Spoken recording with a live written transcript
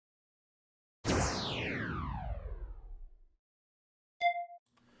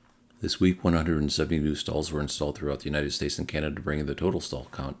This week, 170 new stalls were installed throughout the United States and Canada, bringing the total stall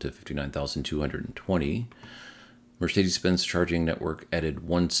count to 59,220. Mercedes-Benz Charging Network added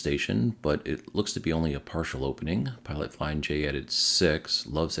 1 station, but it looks to be only a partial opening. Pilot Flying J added 6,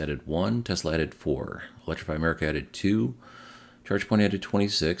 Love's added 1, Tesla added 4, Electrify America added 2, ChargePoint added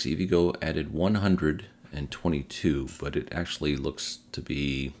 26, EVgo added 122, but it actually looks to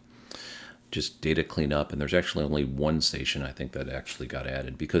be just data cleanup, and there's actually only 1 station I think that actually got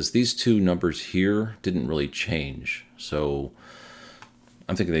added, because these two numbers here didn't really change. So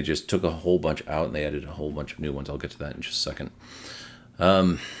I'm thinking they just took a whole bunch out and they added a whole bunch of new ones. I'll get to that in just a second.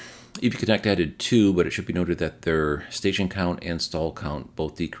 EVconnect added 2, but it should be noted that their station count and stall count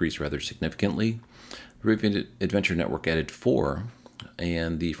both decreased rather significantly. Rivian Adventure Network added 4,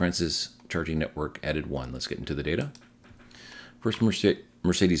 and the Francis Charging Network added 1. Let's get into the data. First,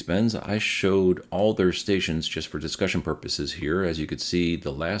 Mercedes-Benz, I showed all their stations just for discussion purposes here. As you could see,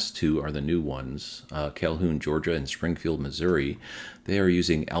 the last 2 are the new ones, Calhoun, Georgia, and Springfield, Missouri. They are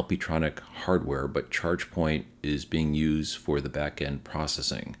using Alpitronic hardware, but ChargePoint is being used for the back-end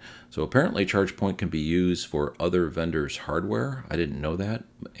processing. So apparently ChargePoint can be used for other vendors' hardware. I didn't know that,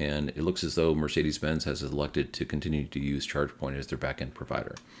 and it looks as though Mercedes-Benz has elected to continue to use ChargePoint as their back-end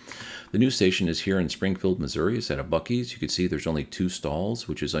provider. The new station is here in Springfield, Missouri. It's at a Buc-ee's. You can see there's only 2 stalls,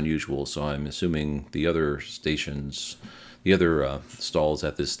 which is unusual, so I'm assuming the other stations, stalls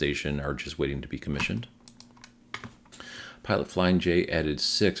at this station are just waiting to be commissioned. Pilot Flying J added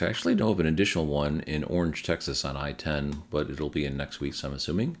 6. I actually know of an additional one in Orange, Texas on I-10, but it'll be in next week, so I'm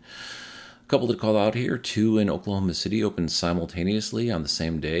assuming. A couple to call out here. 2 in Oklahoma City opened simultaneously on the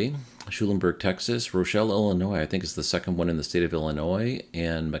same day. Schulenburg, Texas. Rochelle, Illinois, I think is the second one in the state of Illinois.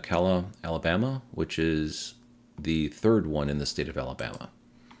 And McCalla, Alabama, which is the 3rd one in the state of Alabama.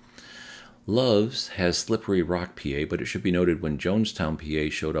 Love's has Slippery Rock, PA, but it should be noted when Jonestown,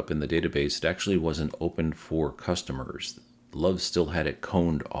 PA showed up in the database, it actually wasn't open for customers. Love's still had it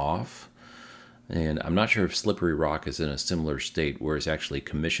coned off. And I'm not sure if Slippery Rock is in a similar state where it's actually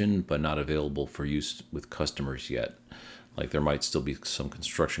commissioned but not available for use with customers yet. Like there might still be some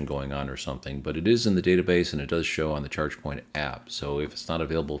construction going on or something, but it is in the database and it does show on the ChargePoint app. So if it's not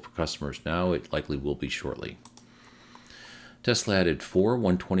available for customers now, it likely will be shortly. Tesla added 4,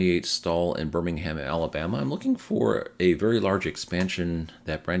 128 stall in Birmingham, Alabama. I'm looking for a very large expansion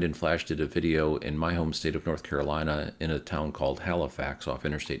that Brandon Flash did a video in my home state of North Carolina in a town called Halifax off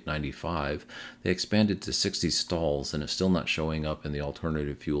Interstate 95. They expanded to 60 stalls and it's still not showing up in the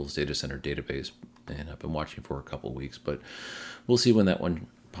Alternative Fuels Data Center database. And I've been watching for a couple weeks, but we'll see when that one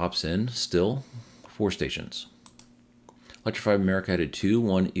pops in. Still, 4 stations. Electrify America added 2,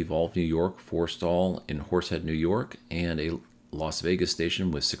 1 Evolve, New York, 4 stall in Horsehead, New York, and a Las Vegas station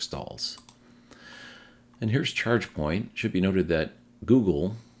with 6 stalls. And here's ChargePoint. It should be noted that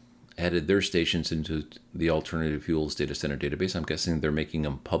Google added their stations into the Alternative Fuels Data Center database. I'm guessing they're making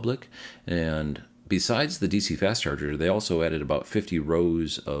them public. And besides the DC fast charger, they also added about 50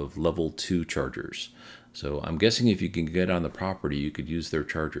 rows of level 2 chargers. So I'm guessing if you can get on the property, you could use their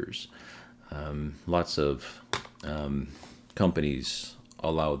chargers. Lots of companies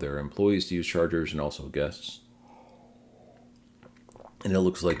allow their employees to use chargers and also guests. And it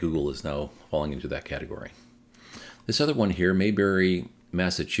looks like Google is now falling into that category. This other one here, Mayberry,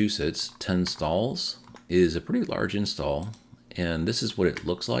 Massachusetts, 10 stalls, is a pretty large install. And this is what it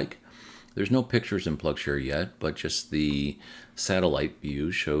looks like. There's no pictures in PlugShare yet, but just the satellite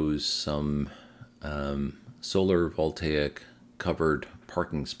view shows some solar voltaic covered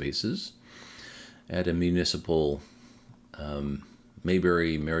parking spaces at a municipal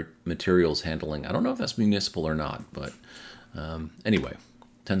Mayberry Materials Handling. I don't know if that's municipal or not, but anyway,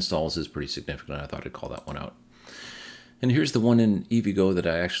 10 stalls is pretty significant. I thought I'd call that one out. And here's the one in EVgo that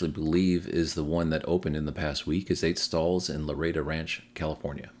I actually believe is the one that opened in the past week. Is 8 stalls in Laredo Ranch,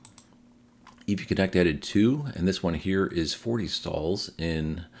 California. EVconnect added 2, and this one here is 40 stalls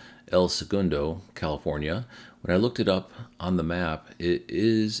in El Segundo, California. When I looked it up on the map, it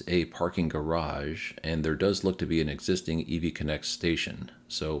is a parking garage, and there does look to be an existing EVconnect station.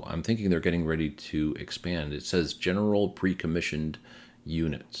 So I'm thinking they're getting ready to expand. It says general pre-commissioned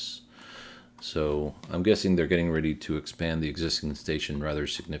units. So I'm guessing they're getting ready to expand the existing station rather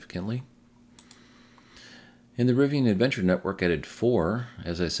significantly. And the Rivian Adventure Network added 4.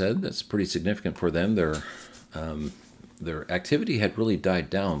 As I said, that's pretty significant for them. Their activity had really died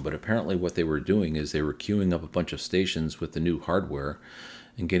down, but apparently what they were doing is they were queuing up a bunch of stations with the new hardware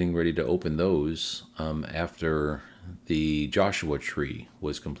and getting ready to open those after the Joshua Tree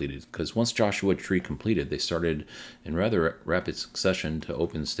was completed. Because once Joshua Tree completed, they started in rather rapid succession to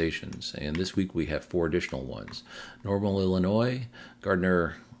open stations. And this week we have 4 additional ones. Normal, Illinois,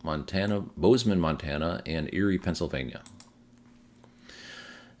 Gardner, Montana, Bozeman, Montana, and Erie, Pennsylvania.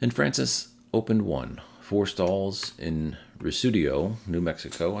 And Francis opened 4 stalls in Residio, New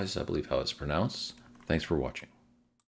Mexico, is I believe how it's pronounced. Thanks for watching.